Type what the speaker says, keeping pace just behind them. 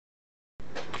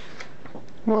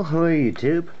Well, hello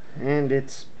YouTube, and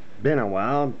it's been a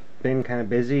while, been kind of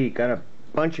busy, got a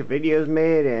bunch of videos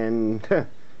made and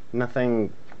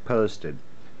nothing posted.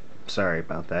 Sorry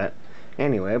about that.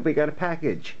 Anyway, we got a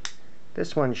package.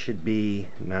 This one should be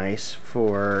nice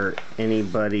for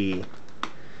anybody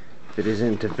that is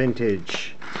into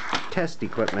vintage test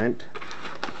equipment.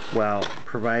 Well,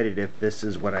 provided if this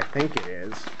is what I think it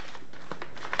is.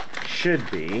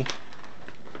 Should be.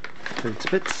 It's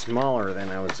a bit smaller than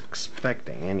I was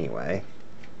expecting anyway.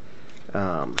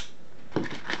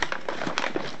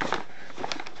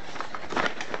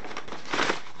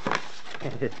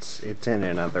 It's in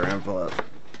another envelope.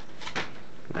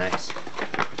 Nice.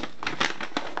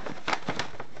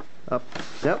 Oh,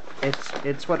 nope,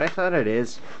 it's what I thought it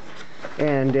is.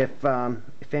 And if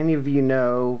any of you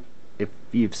know, if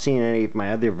you've seen any of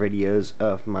my other videos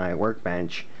of my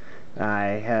workbench, I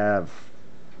have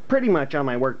pretty much on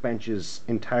my workbench is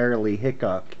entirely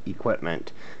Hickok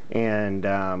equipment,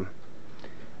 and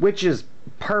which is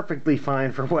perfectly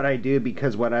fine for what I do,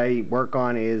 because what I work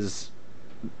on is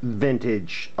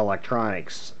vintage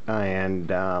electronics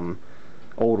and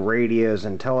old radios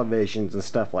and televisions and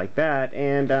stuff like that,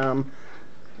 and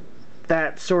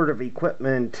that sort of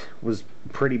equipment was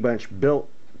pretty much built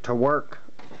to work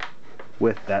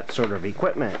with that sort of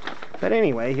equipment. But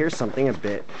anyway, here's something a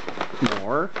bit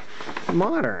more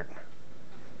modern.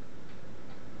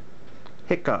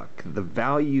 Hickok, the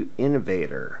value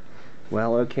innovator.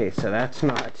 Well, okay, so that's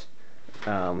not,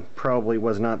 probably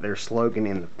was not their slogan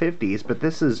in the 50s, but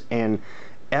this is an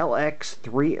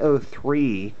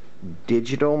LX303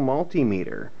 digital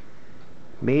multimeter.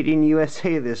 Made in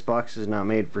USA, this box is not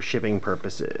made for shipping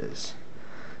purposes.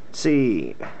 Let's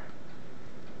see what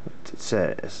it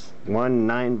says. 1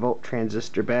 9-volt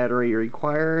transistor battery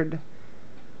required.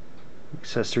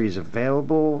 Accessories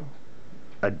available.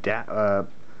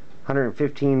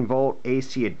 115 volt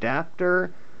AC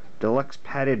adapter. Deluxe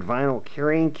padded vinyl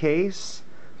carrying case.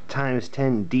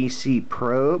 ×10 DC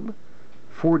probe.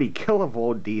 40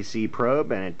 kilovolt DC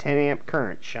probe and a 10 amp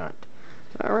current shunt.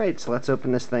 Alright, so let's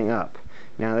open this thing up.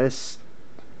 Now this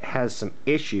has some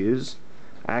issues.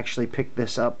 I actually picked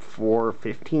this up for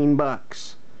 15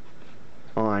 bucks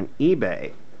on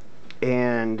eBay,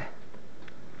 and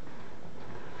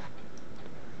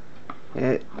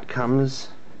it comes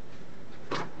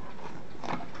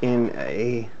in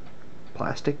a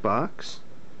plastic box.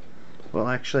 Well,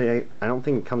 actually, I don't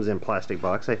think it comes in a plastic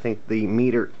box. I think the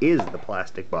meter is the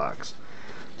plastic box.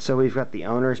 So we've got the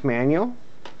owner's manual,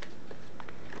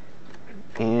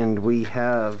 and we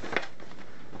have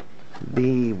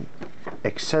the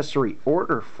accessory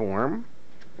order form.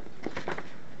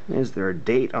 Is there a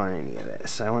date on any of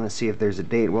this? I want to see if there's a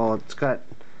date. Well, it's got,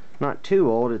 not too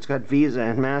old, it's got Visa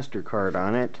and MasterCard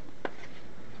on it.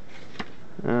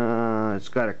 It's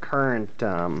got a current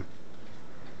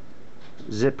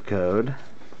zip code.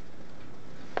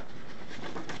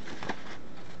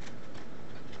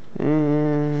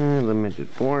 Limited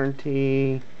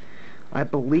warranty. I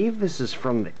believe this is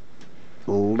from the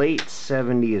late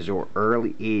 70s or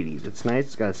early 80s. It's nice.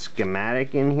 It's got a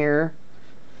schematic in here.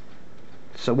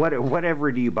 So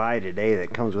whatever do you buy today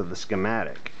that comes with a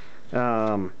schematic?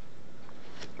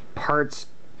 Parts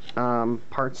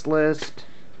list.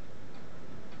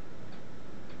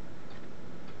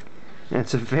 And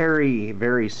it's a very,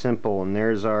 very simple, and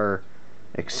there's our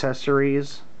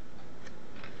accessories.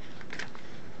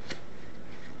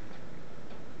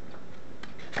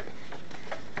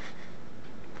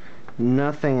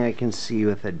 Nothing I can see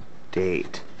with a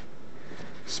date.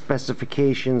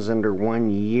 Specifications under 1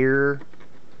 year.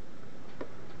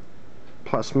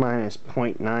 Plus minus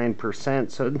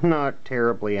 0.9%, so not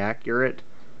terribly accurate.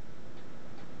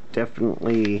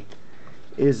 Definitely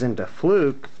isn't a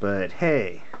fluke, but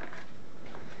hey.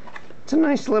 It's a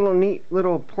nice little, neat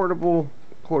little portable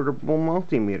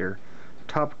multimeter.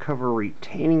 Top cover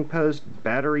retaining post,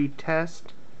 battery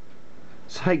test.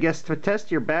 So I guess to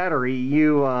test your battery,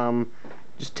 you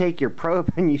just take your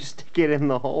probe and you stick it in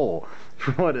the hole,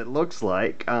 for what it looks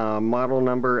like. Model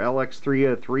number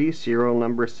LX303, serial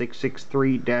number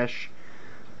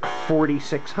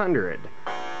 663-4600.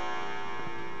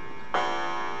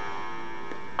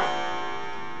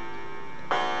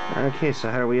 Okay, so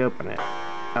how do we open it?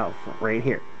 Oh, right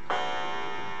here.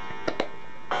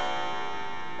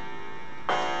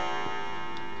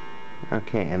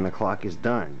 Okay, and the clock is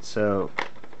done. So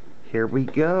here we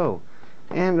go.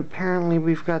 And apparently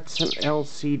we've got some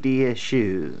LCD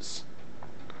issues.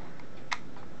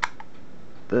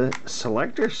 The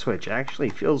selector switch actually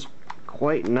feels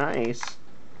quite nice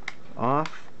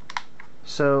off.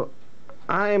 So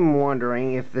I'm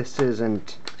wondering if this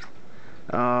isn't...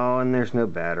 Oh, and there's no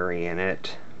battery in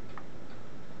it.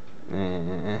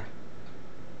 Gonna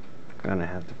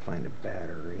have to find a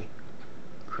battery.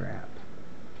 Crap.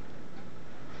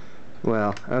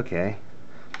 Well, okay.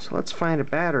 So let's find a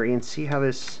battery and see how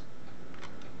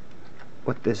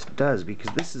what this does,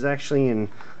 because this is actually in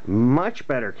much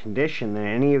better condition than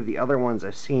any of the other ones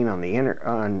I've seen on the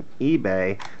on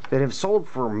eBay that have sold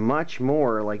for much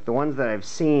more. Like the ones that I've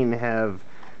seen have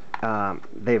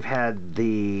they've had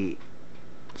the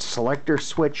selector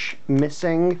switch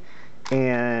missing,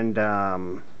 and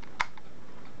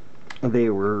they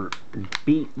were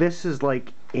beat. This is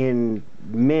like in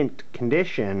mint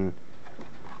condition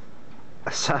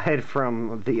aside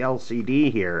from the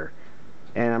LCD here,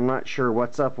 and I'm not sure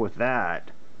what's up with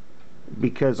that,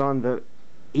 because on the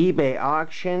eBay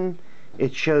auction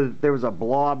it showed there was a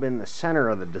blob in the center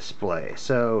of the display.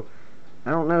 So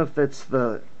I don't know if that's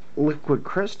the liquid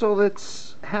crystal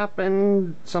that's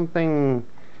happened, something.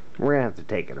 We're gonna have to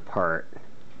take it apart.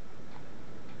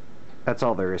 That's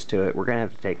all there is to it. We're gonna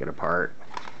have to take it apart.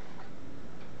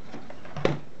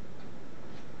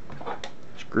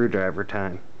 Screwdriver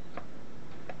time.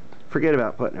 Forget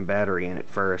about putting a battery in it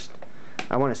first.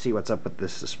 I want to see what's up with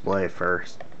this display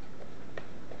first.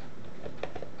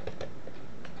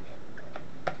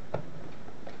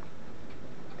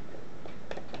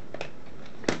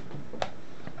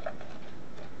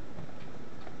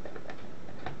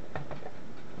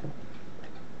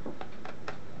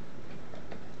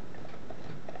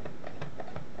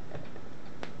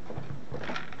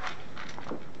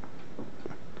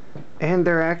 And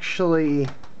they're actually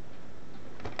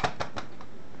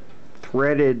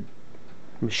threaded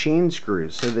machine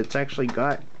screws, so that's actually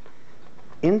got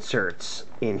inserts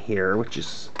in here, which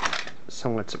is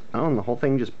somewhat. Oh, and the whole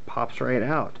thing just pops right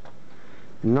out.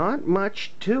 Not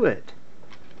much to it,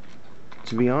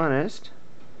 to be honest.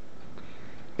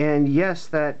 And yes,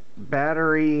 that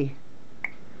battery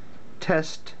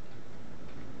test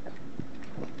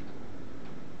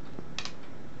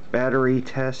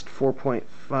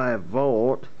 4.5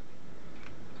 volt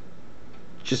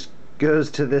just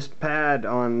goes to this pad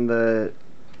on the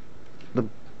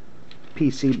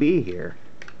PCB here.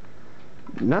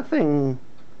 Not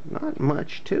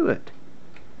much to it.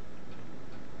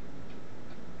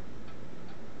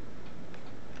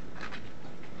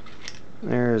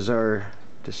 There's our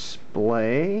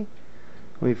display.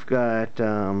 We've got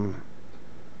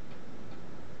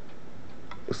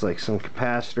looks like some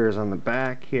capacitors on the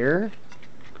back here.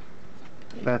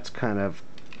 That's kind of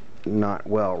not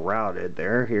well routed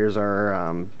there. Here's our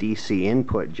DC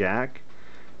input jack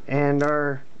and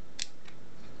our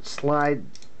slide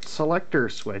selector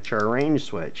switch, our range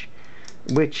switch,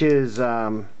 which is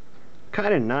kind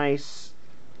of nice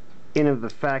in of the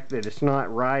fact that it's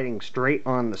not riding straight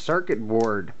on the circuit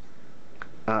board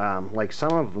like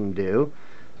some of them do.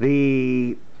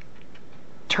 The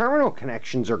terminal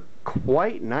connections are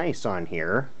quite nice on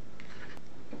here.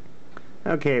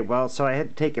 Okay, well, so I had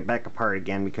to take it back apart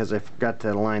again because I forgot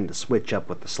to line the switch up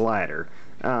with the slider.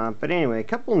 But anyway, a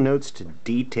couple notes to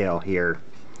detail here.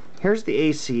 Here's the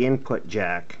AC input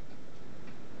jack.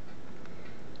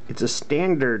 It's a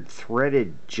standard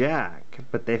threaded jack,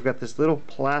 but they've got this little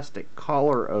plastic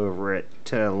collar over it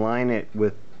to line it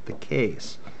with the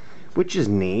case, which is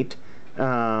neat.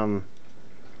 And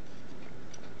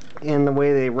the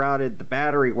way they routed the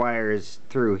battery wires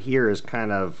through here is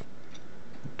kind of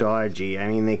dodgy. I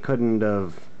mean, they couldn't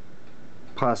have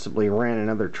possibly ran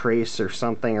another trace or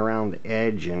something around the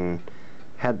edge and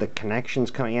had the connections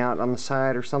coming out on the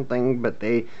side or something, but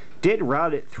they did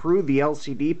route it through the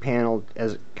LCD panel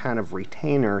as a kind of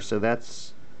retainer, so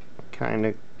that's kind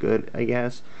of good, I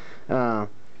guess.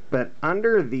 But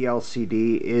under the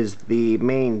LCD is the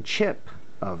main chip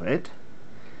of it,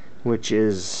 which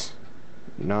is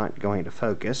not going to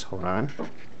focus. Hold on.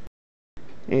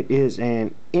 It is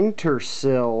an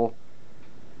Intersil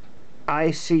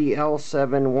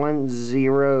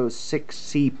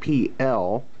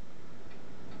ICL7106CPL,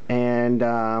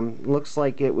 and looks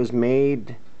like it was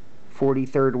made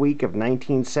 43rd week of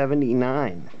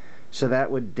 1979. So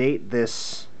that would date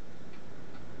this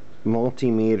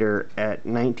multimeter at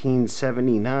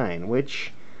 1979,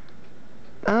 which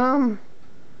I'd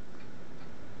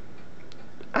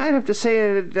have to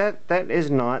say that is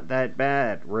not that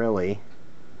bad, really.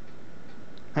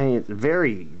 I mean, it's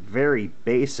very, very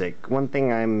basic. One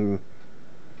thing I'm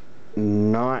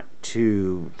not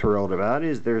too thrilled about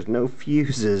is there's no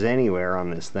fuses anywhere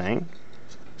on this thing.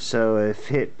 So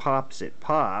if it pops, it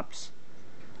pops.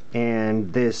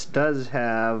 And this does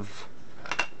have,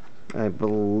 I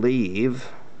believe,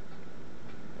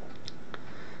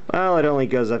 well, it only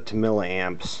goes up to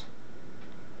milliamps.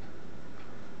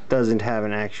 doesn't have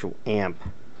an actual amp.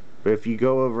 But if you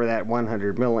go over that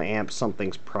 100 milliamps,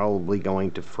 something's probably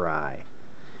going to fry.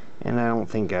 And I don't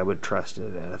think I would trust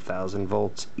it at 1000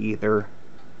 volts either.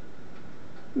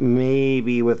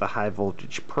 Maybe with a high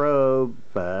voltage probe,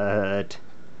 but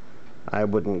I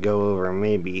wouldn't go over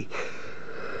maybe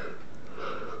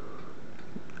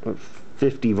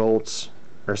 50 volts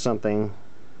or something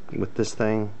with this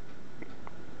thing.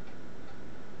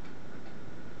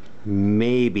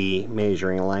 Maybe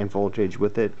measuring line voltage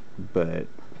with it, but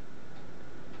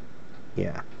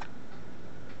yeah.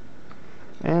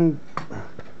 And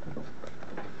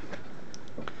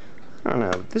I don't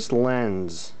know, this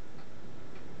lens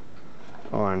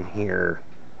on here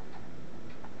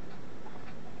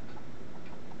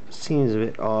seems a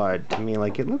bit odd to me.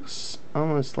 Like, it looks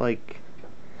almost like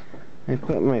I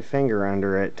put my finger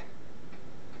under it.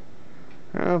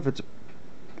 I don't know if it's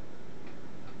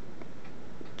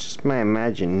just my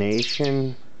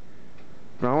imagination.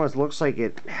 It almost looks like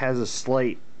it has a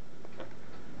slight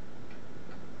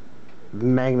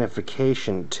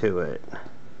magnification to it.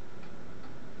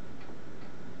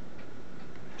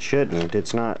 Shouldn't.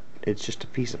 It's not. It's just a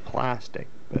piece of plastic,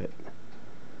 but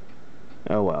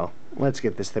oh well. Let's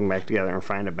get this thing back together and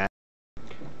find a battery.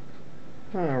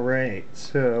 Alright,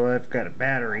 so I've got a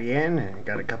battery in, and I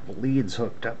got a couple leads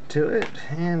hooked up to it,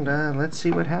 and let's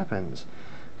see what happens.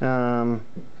 Let's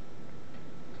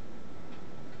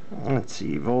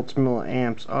see, volts,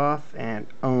 milliamps off, and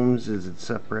ohms is a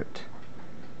separate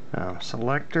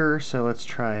selector, so let's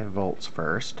try volts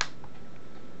first.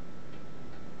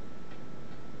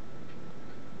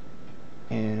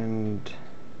 And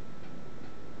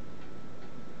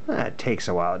it takes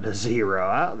a while to zero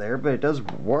out there, but it does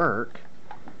work.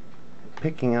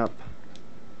 Picking up.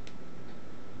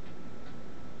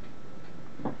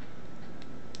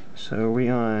 So are we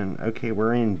on, okay,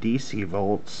 we're in DC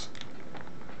volts.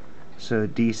 So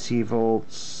DC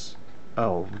volts,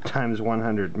 oh, times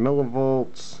 100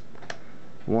 millivolts,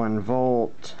 1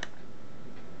 volt,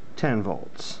 10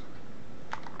 volts.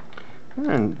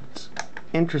 And it's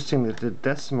interesting that the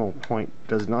decimal point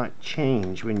does not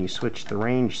change when you switch the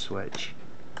range switch.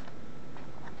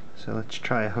 So let's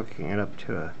try hooking it up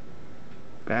to a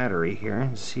battery here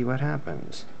and see what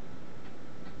happens.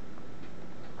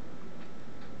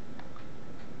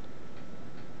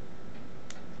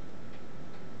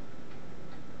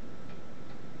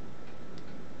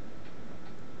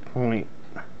 Point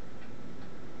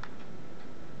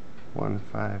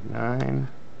 159.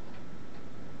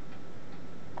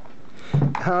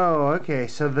 Oh, okay,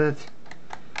 so that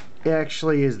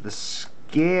actually is the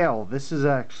scale. This is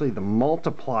actually the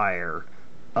multiplier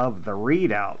of the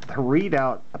readout. The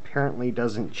readout apparently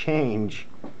doesn't change.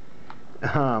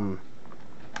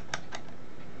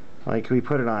 Like we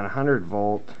put it on 100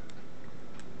 volt.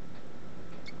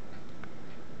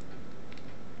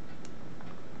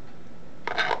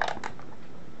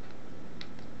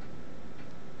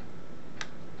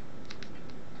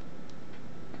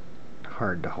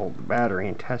 Hard to hold the battery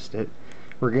and test it.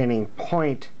 We're getting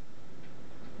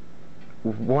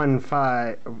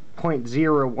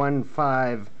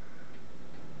 0.015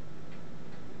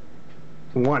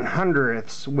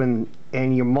 100ths when,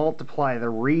 and you multiply the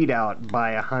readout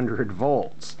by 100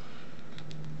 volts,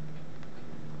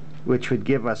 which would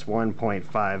give us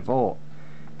 1.5 volt.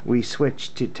 We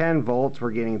switch to 10 volts,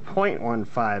 we're getting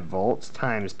 0.15 volts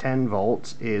times 10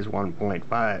 volts is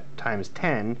 1.5 times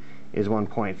 10 is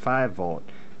 1.5 volt.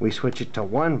 We switch it to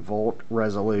 1 volt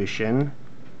resolution,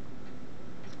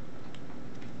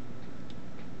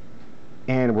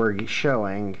 and we're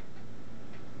showing,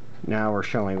 now we're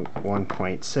showing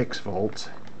 1.6 volts.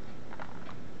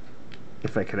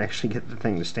 If I could actually get the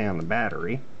thing to stay on the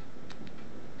battery.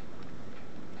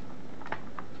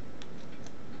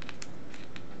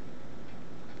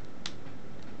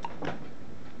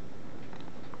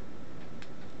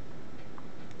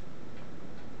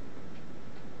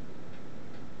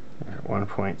 At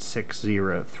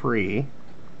 1.603,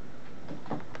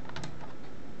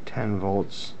 10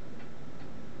 volts,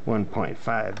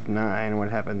 1.59. What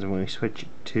happens when we switch it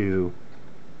to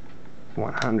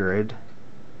 100?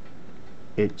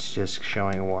 It's just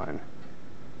showing 1.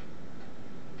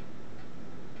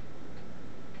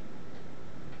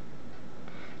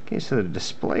 Okay, so the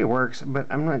display works, but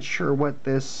I'm not sure what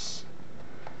this,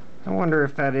 I wonder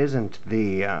if that isn't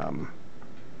the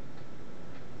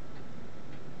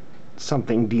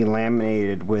something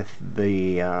delaminated with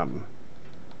the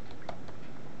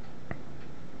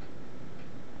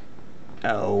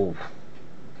oh,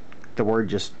 the word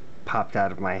just popped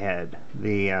out of my head.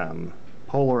 The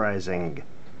polarizing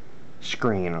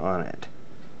screen on it.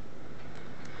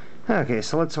 Okay,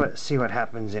 so let's see what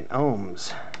happens in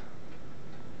ohms.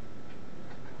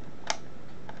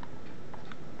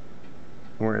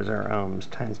 Where's our ohms?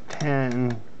 Times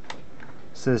 10.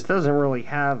 So this doesn't really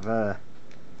have a...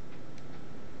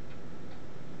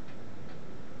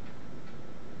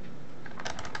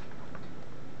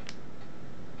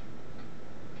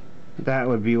 That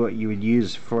would be what you would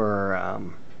use for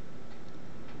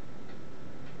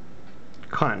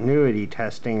continuity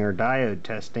testing or diode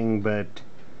testing, but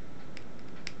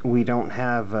we don't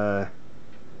have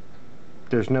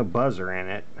there's no buzzer in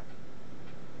it.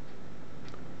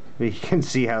 But you can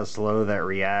see how slow that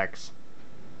reacts.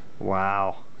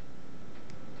 Wow.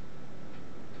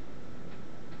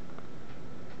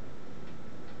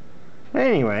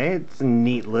 Anyway, it's a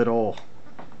neat little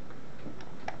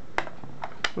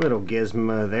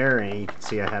gizmo there, and you can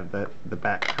see I have the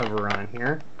back cover on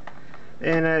here.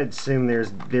 And I'd assume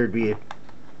there'd be a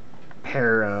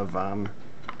pair of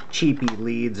cheapy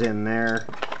leads in there.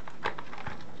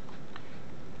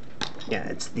 Yeah,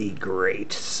 it's the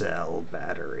Great Cell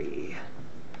battery.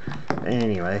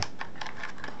 Anyway,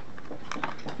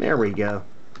 there we go.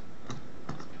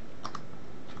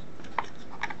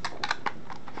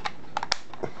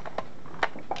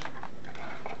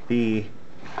 The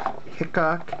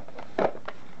Hickok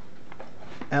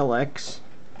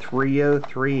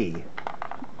LX303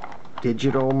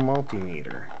 digital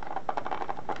multimeter.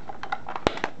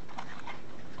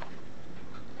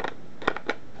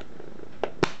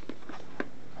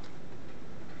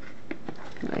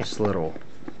 Nice little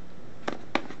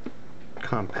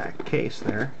compact case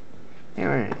there.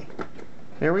 Anyway,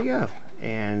 there we go.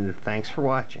 And thanks for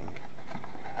watching.